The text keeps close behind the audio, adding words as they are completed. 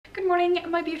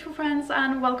morning my beautiful friends,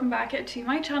 and welcome back to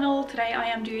my channel. Today I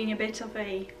am doing a bit of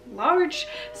a large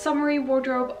summery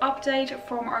wardrobe update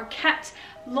from Arket.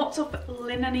 Lots of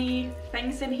linen-y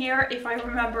things in here if I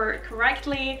remember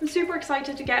correctly. I'm super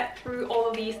excited to get through all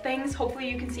of these things. Hopefully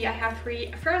you can see I have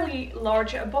three fairly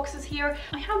large boxes here.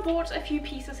 I have bought a few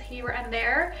pieces here and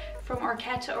there from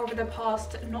Arket over the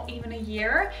past not even a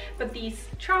year, but these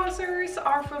trousers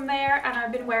are from there and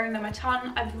I've been wearing them a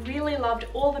ton. I've really loved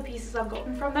all the pieces I've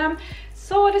gotten from them,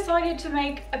 so I decided to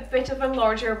make a bit of a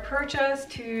larger purchase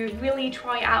to really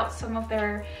try out some of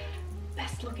their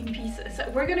best looking pieces.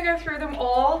 We're gonna go through them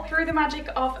all. Through the magic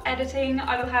of editing,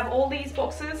 I will have all these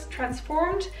boxes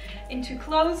transformed into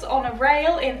clothes on a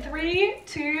rail in 3,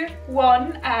 2,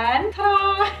 1, and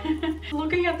ta-da!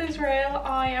 Looking at this rail,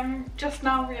 I am just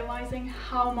now realizing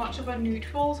how much of a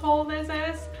neutrals haul this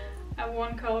is and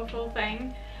one colorful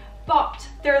thing. But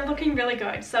they're looking really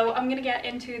good, so I'm gonna get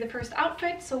into the first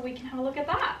outfit so we can have a look at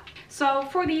that. So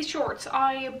for these shorts,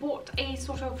 I bought a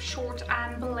sort of short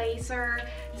and blazer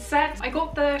set. I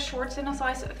got the shorts in a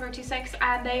size 36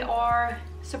 and they are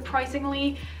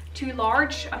surprisingly too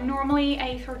large. I'm normally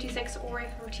a 36 or a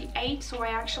 38, so I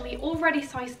actually already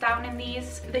sized down in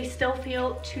these. They still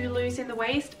feel too loose in the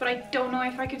waist, but I don't know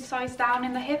if I could size down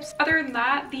in the hips. Other than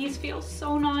that, these feel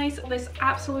so nice. This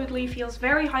absolutely feels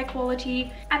very high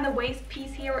quality, and the waist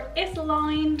piece here is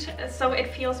lined, so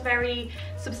it feels very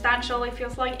substantial. It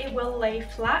feels like it will lay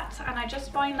flat, and I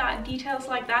just find that details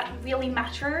like that really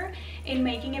matter in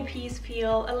making a piece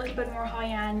feel a little bit more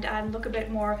high-end and look a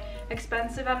bit more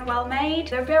expensive and well made.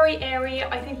 They're very airy.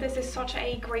 I think this is such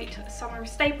a great summer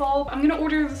staple. I'm gonna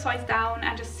order the size down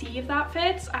and just see if that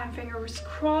fits, and fingers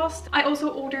crossed. I also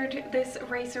ordered this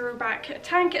racerback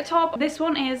tank top. This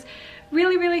one is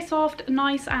really soft,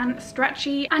 nice and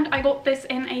stretchy, and I got this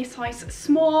in a size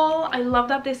small. I love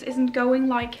that this isn't going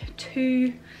like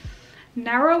too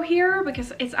narrow here,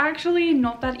 because it's actually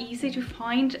not that easy to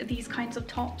find these kinds of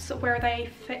tops where they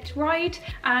fit right.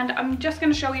 And I'm just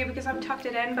going to show you because I've tucked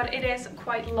it in, but it is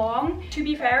quite long. To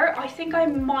be fair, I think I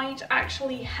might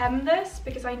actually hem this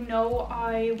because I know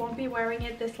I won't be wearing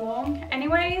it this long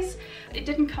anyways. It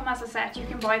didn't come as a set, you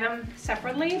can buy them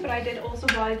separately, but I did also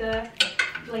buy the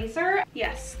blazer.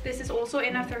 Yes, this is also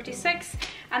in a 36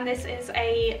 and this is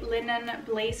a linen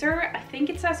blazer. I think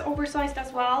it says oversized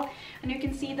as well, and you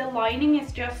can see the lining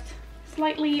is just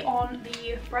slightly on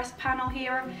the breast panel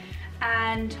here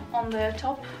and on the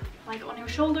top, like on your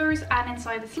shoulders and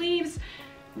inside the sleeves.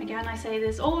 Again, I say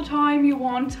this all the time, you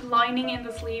want lining in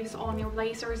the sleeves on your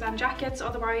blazers and jackets,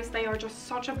 otherwise they are just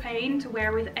such a pain to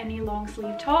wear with any long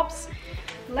sleeve tops.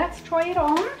 Let's try it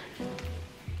on.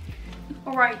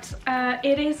 Alright,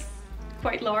 it is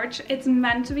quite large. It's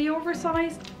meant to be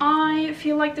oversized. I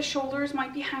feel like the shoulders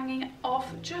might be hanging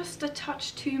off just a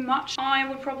touch too much. I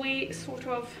would probably sort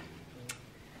of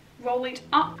roll it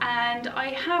up, and I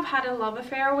have had a love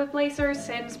affair with blazers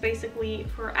since basically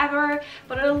forever,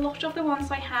 but a lot of the ones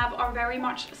I have are very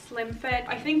much slim fit.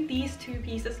 I think these two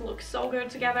pieces look so good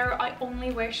together. I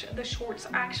only wish the shorts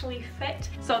actually fit.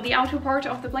 So the outer part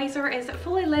of the blazer is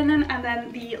fully linen, and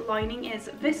then the lining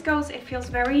is viscose. It feels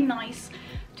very nice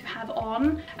to have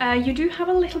on. You do have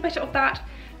a little bit of that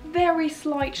very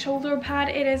slight shoulder pad.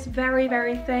 It is very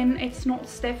thin. It's not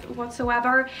stiff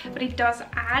whatsoever, but it does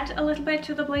add a little bit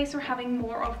to the blazer, having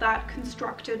more of that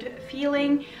constructed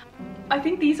feeling. I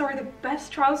think these are the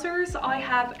best trousers I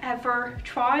have ever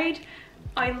tried.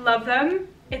 I love them.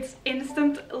 It's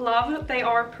instant love. They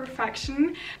are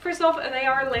perfection. First off, they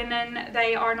are linen,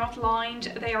 they are not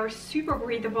lined, they are super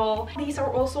breathable. These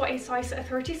are also a size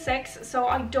 36, so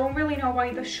I don't really know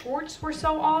why the shorts were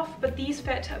so off, but these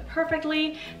fit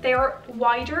perfectly. They are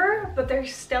wider, but they're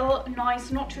still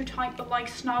nice, not too tight, but like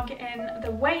snug in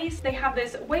the waist. They have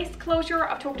this waist closure.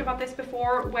 I've talked about this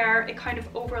before, where it kind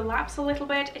of overlaps a little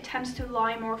bit. It tends to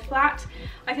lie more flat.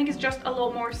 I think it's just a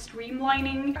lot more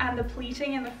streamlining, and the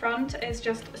pleating in the front is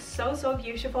just so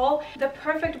beautiful. The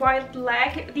perfect wide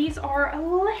leg. These are a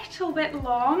little bit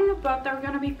long, but they're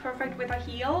gonna be perfect with a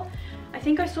heel. I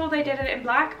think I saw they did it in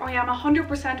black. I am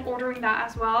 100% ordering that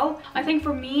as well. I think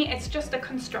for me, it's just the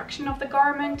construction of the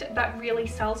garment that really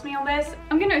sells me on this.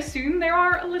 I'm gonna assume they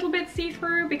are a little bit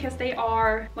see-through because they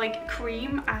are like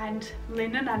cream and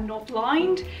linen and not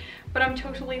lined, but I'm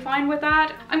totally fine with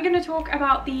that. I'm gonna talk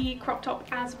about the crop top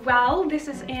as well. This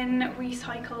is in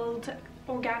recycled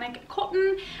organic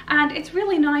cotton, and it's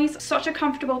really nice, such a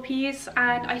comfortable piece,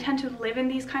 and I tend to live in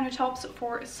these kind of tops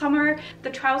for summer. The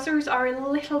trousers are a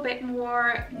little bit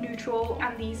more neutral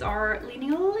and these are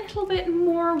leaning a little bit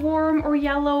more warm or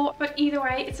yellow, but either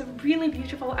way it's a really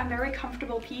beautiful and very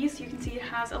comfortable piece. You can see it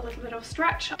has a little bit of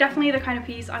stretch. Definitely the kind of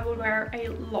piece I would wear a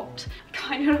lot. I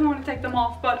kind of don't want to take them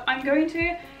off, but I'm going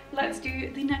to. Let's do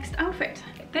the next outfit.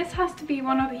 This has to be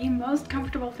one of the most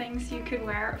comfortable things you could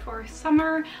wear for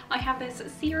summer. I have this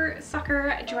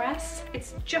seersucker dress.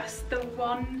 It's just the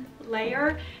one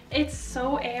layer. It's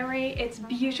so airy, it's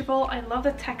beautiful. I love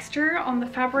the texture on the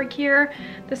fabric here.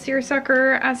 The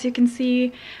seersucker, as you can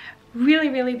see,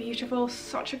 really beautiful.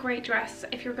 Such a great dress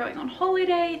if you're going on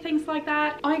holiday, things like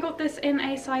that. I got this in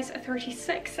a size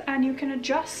 36 and you can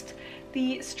adjust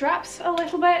the straps a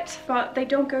little bit, but they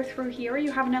don't go through here.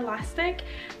 You have an elastic,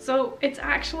 so it's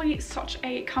actually such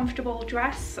a comfortable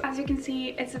dress. As you can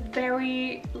see, it's a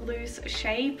very loose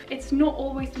shape. It's not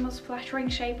always the most flattering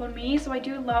shape on me, so I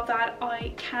do love that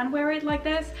I can wear it like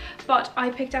this. But I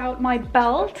picked out my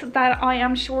belt that I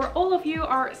am sure all of you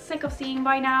are sick of seeing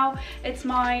by now. It's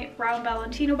my brown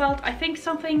Valentino belt. I think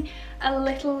something a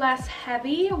little less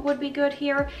heavy would be good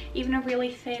here, even a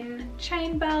really thin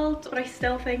chain belt, but I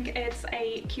still think it's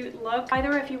a cute look.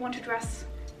 Either if you want to dress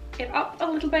it up a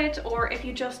little bit, or if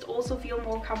you just also feel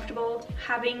more comfortable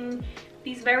having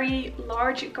these very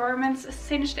large garments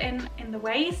cinched in the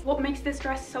waist. What makes this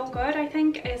dress so good, I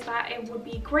think, is that it would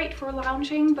be great for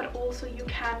lounging, but also you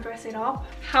can dress it up.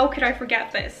 How could I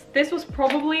forget this? This was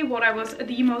probably what I was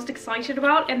the most excited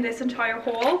about in this entire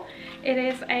haul. It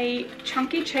is a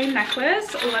chunky chain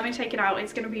necklace. Let me take it out,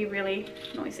 it's gonna be really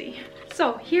noisy.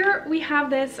 So here we have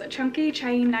this chunky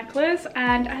chain necklace,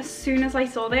 and as soon as I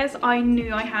saw this, I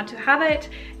knew I had to have it.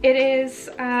 It is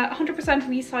 100%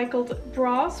 recycled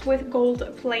brass with gold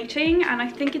plating, and I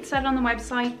think it said on the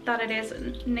website that it is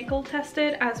nickel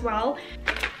tested as well.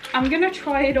 I'm gonna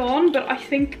try it on, but I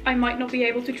think I might not be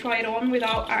able to try it on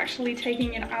without actually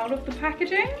taking it out of the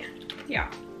packaging. Yeah.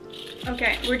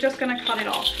 Okay, we're just gonna cut it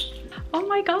off. Oh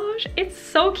my gosh, it's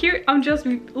so cute. I'm just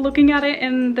looking at it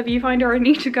in the viewfinder. I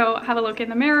need to go have a look in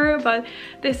the mirror, but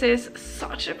this is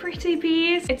such a pretty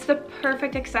piece. It's the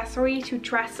perfect accessory to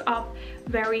dress up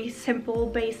very simple,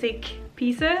 basic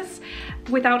pieces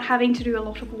without having to do a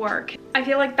lot of work. I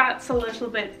feel like that's a little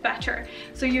bit better.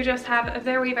 So you just have a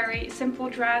very simple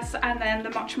dress and then the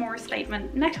much more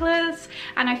statement necklace,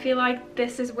 and I feel like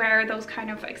this is where those kind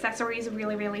of accessories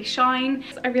really shine.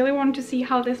 I really wanted to see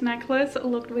how this necklace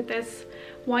looked with this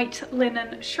white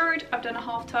linen shirt. I've done a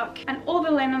half tuck, and all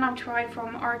the linen I've tried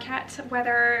from Arket,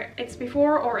 whether it's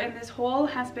before or in this haul,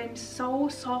 has been so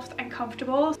soft and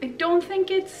comfortable. I don't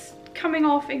think it's coming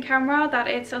off in camera that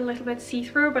it's a little bit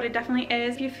see-through, but it definitely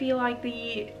is. If you feel like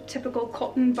the typical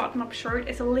cotton button-up shirt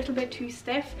is a little bit too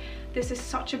stiff, this is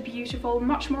such a beautiful,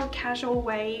 much more casual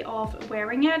way of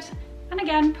wearing it, and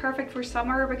again, perfect for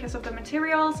summer because of the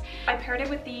materials. I paired it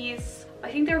with these,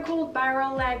 I think they're called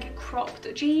barrel leg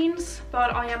cropped jeans,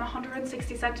 but I am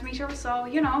 160 centimeters, so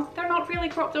you know, they're not really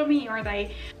cropped on me, are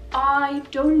they? I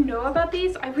don't know about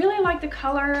these. I really like the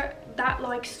color, that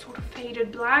like sort of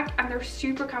faded black, and they're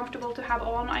super comfortable to have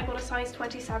on. I got a size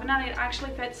 27 and it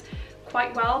actually fits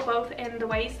quite well both in the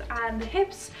waist and the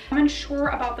hips. I'm unsure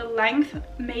about the length.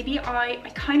 Maybe I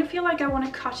kind of feel like I want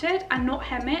to cut it and not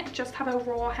hem it, just have a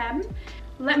raw hem.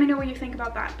 Let me know what you think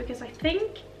about that, because I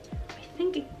think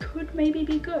it could maybe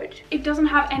be good. It doesn't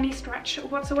have any stretch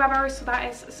whatsoever, so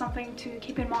that is something to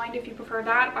keep in mind. If you prefer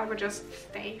that, I would just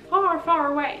stay far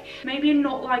away. Maybe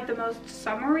not like the most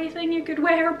summery thing you could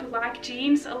wear, black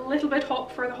jeans, a little bit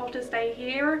hot for the hottest day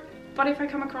here. But if I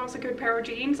come across a good pair of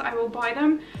jeans, I will buy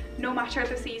them no matter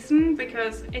the season,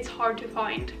 because it's hard to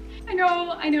find. I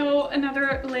know,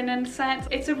 another linen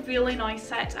set. It's a really nice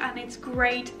set, and it's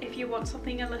great if you want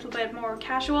something a little bit more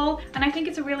casual, and I think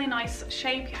it's a really nice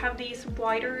shape. You have these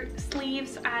wider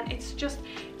sleeves and it's just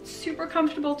super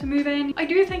comfortable to move in. I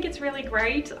do think it's really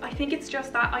great. I think it's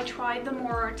just that I tried the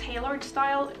more tailored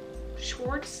style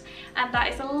shorts, and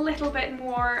that is a little bit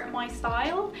more my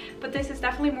style, but this is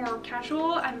definitely more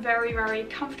casual and very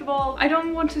comfortable. I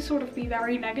don't want to sort of be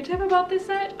very negative about this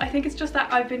set. I think it's just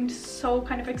that I've been so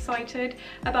kind of excited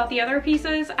about the other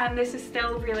pieces, and this is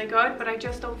still really good, but I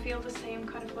just don't feel the same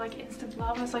kind of like instant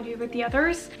love as I do with the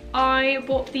others. I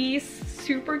bought these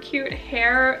super cute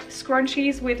hair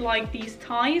scrunchies with like these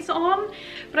ties on,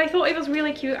 but I thought it was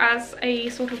really cute as a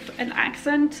sort of an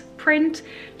accent print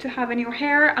to have in your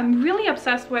hair. I'm really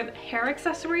obsessed with hair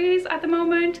accessories at the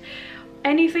moment.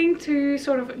 anything to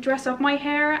sort of dress up my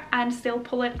hair and still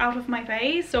pull it out of my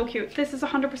face. So cute. This is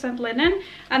 100% linen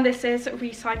and this is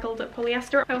recycled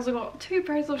polyester. I also got 2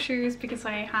 pairs of shoes because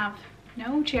I have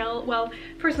no chill. Well,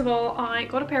 first of all, I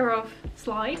got a pair of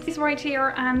slides. These right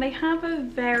here, and they have a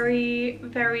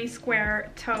very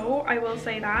square toe, I will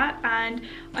say that, and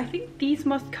I think these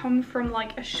must come from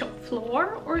like a shop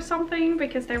floor or something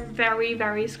because they're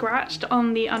very scratched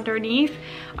on the underneath.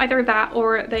 Either that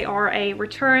or they are a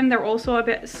return. They're also a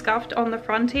bit scuffed on the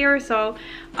front here, so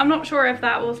I'm not sure if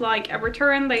that was like a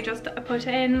return they just put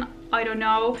in. I don't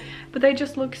know, but they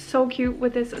just look so cute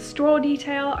with this straw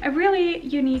detail. A really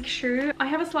unique shoe. I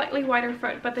have a slightly wider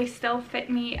foot, but they still fit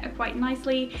me quite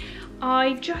nicely.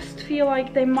 I just feel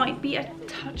like they might be a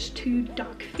touch too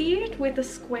duck feet with a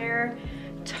square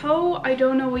toe. I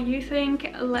don't know what you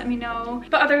think, let me know.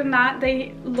 But other than that,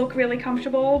 they look really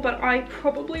comfortable, but I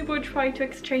probably would try to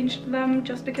exchange them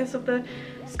just because of the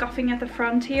scuffing at the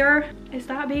front here. Is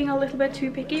that being a little bit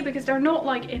too picky? Because they're not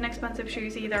like inexpensive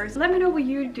shoes either. So let me know what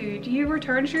you do. Do you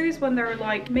return shoes when they're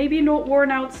like maybe not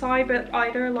worn outside, but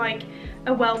either like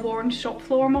a well-worn shop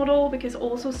floor model? Because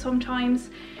also sometimes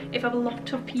if a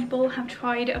lot of people have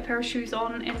tried a pair of shoes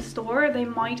on in store, they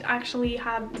might actually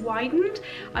have widened.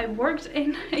 I worked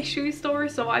in a shoe store,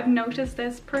 so I've noticed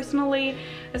this personally,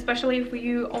 especially if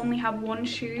you only have one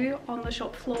shoe on the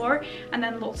shop floor and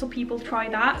then lots of people try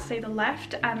that, say the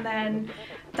left, and then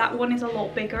that one is a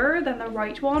lot bigger than the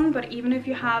right one. But even if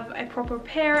you have a proper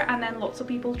pair and then lots of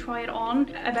people try it on,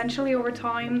 eventually over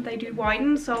time they do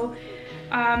widen. So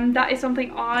that is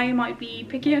something I might be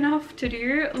picky enough to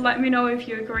do. Let me know if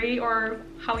you agree or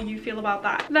how you feel about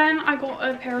that. Then I got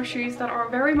a pair of shoes that are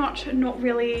very much not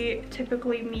really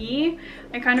typically me.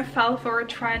 I kind of fell for a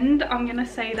trend, I'm gonna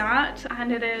say that,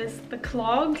 and it is the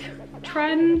clog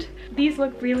trend. These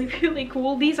look really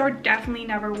cool. These are definitely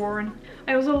never worn.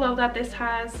 I also love that this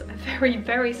has a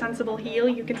very sensible heel.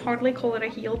 You can hardly call it a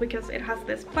heel because it has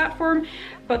this platform,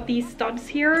 but these studs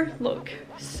here look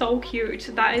so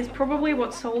cute. That is probably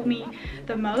what sold me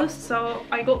the most. So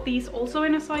I got these also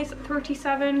in a size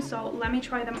 37, so let me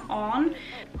try them on.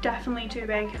 Definitely too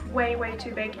big, way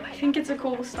too big. I think it's a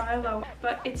cool style though,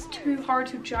 but it's too hard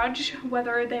to judge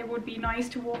whether they would be nice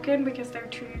to walk in because they're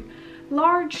too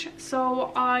large.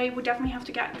 So I would definitely have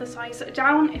to get the size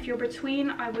down. If you're between,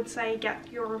 I would say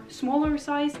get your smaller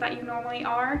size that you normally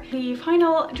are. The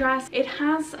final dress, it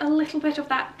has a little bit of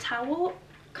that towel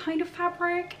kind of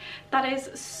fabric that is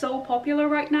so popular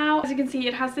right now. As you can see,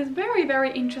 it has this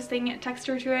very interesting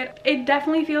texture to it. It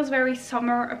definitely feels very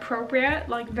summer appropriate,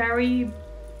 like very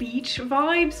beach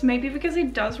vibes, maybe because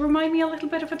it does remind me a little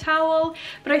bit of a towel.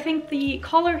 But I think the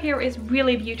color here is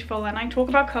really beautiful, and I talk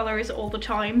about colors all the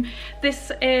time.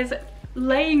 This is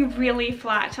laying really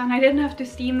flat and I didn't have to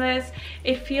steam this.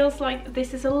 It feels like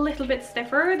this is a little bit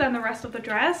stiffer than the rest of the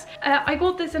dress. I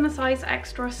got this in a size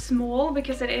extra small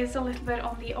because it is a little bit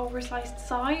on the oversized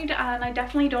side, and I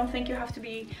definitely don't think you have to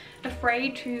be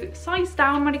afraid to size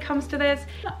down when it comes to this.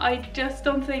 I just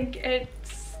don't think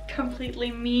it's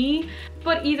completely me,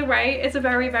 but either way, it's a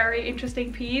very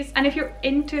interesting piece. And if you're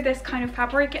into this kind of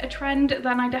fabric trend,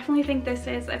 then I definitely think this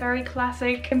is a very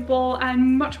classic, simple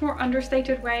and much more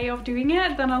understated way of doing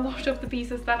it than a lot of the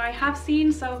pieces that I have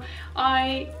seen. So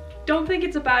I don't think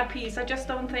it's a bad piece, I just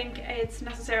don't think it's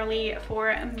necessarily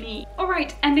for me.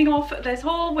 Alright, ending off this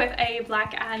haul with a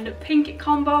black and pink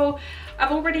combo.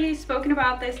 I've already spoken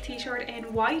about this t-shirt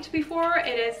in white before.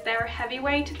 It is their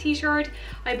heavyweight t-shirt.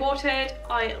 I bought it,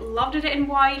 I loved it in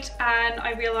white, and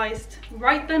I realized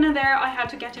right then and there I had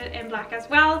to get it in black as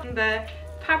well. The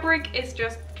fabric is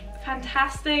just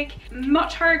fantastic,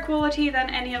 much higher quality than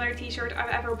any other t-shirt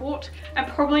I've ever bought. I'm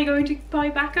probably going to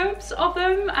buy backups of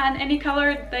them and any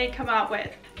color they come out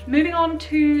with. Moving on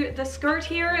to the skirt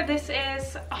here, this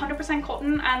is 100%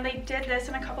 cotton and they did this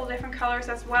in a couple of different colors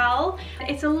as well.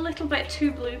 It's a little bit too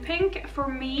blue pink for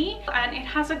me, and it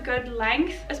has a good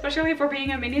length, especially for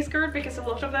being a mini skirt, because a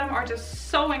lot of them are just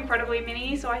so incredibly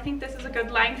mini. So I think this is a good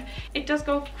length. It does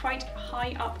go quite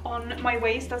high up on my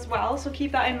waist as well, so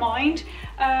keep that in mind.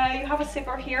 You have a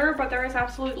zipper here, but there is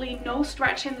absolutely no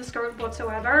stretch in the skirt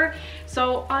whatsoever.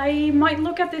 So I might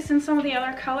look at this in some of the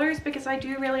other colors because I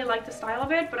do really like the style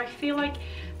of it, but I feel like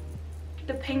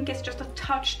the pink is just a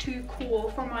touch too cool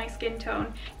for my skin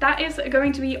tone. That is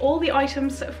going to be all the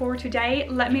items for today.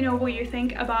 Let me know what you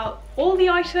think about all the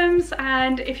items,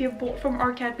 and if you've bought from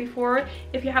Arket before,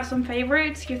 if you have some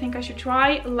favorites you think I should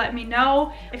try, let me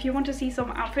know. If you want to see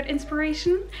some outfit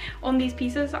inspiration on these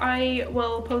pieces, I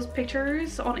will post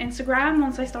pictures on Instagram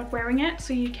once I start wearing it,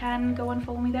 so you can go and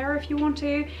follow me there if you want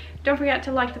to. Don't forget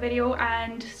to like the video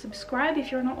and subscribe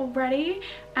if you're not already,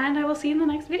 and I will see you in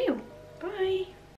the next video. Bye.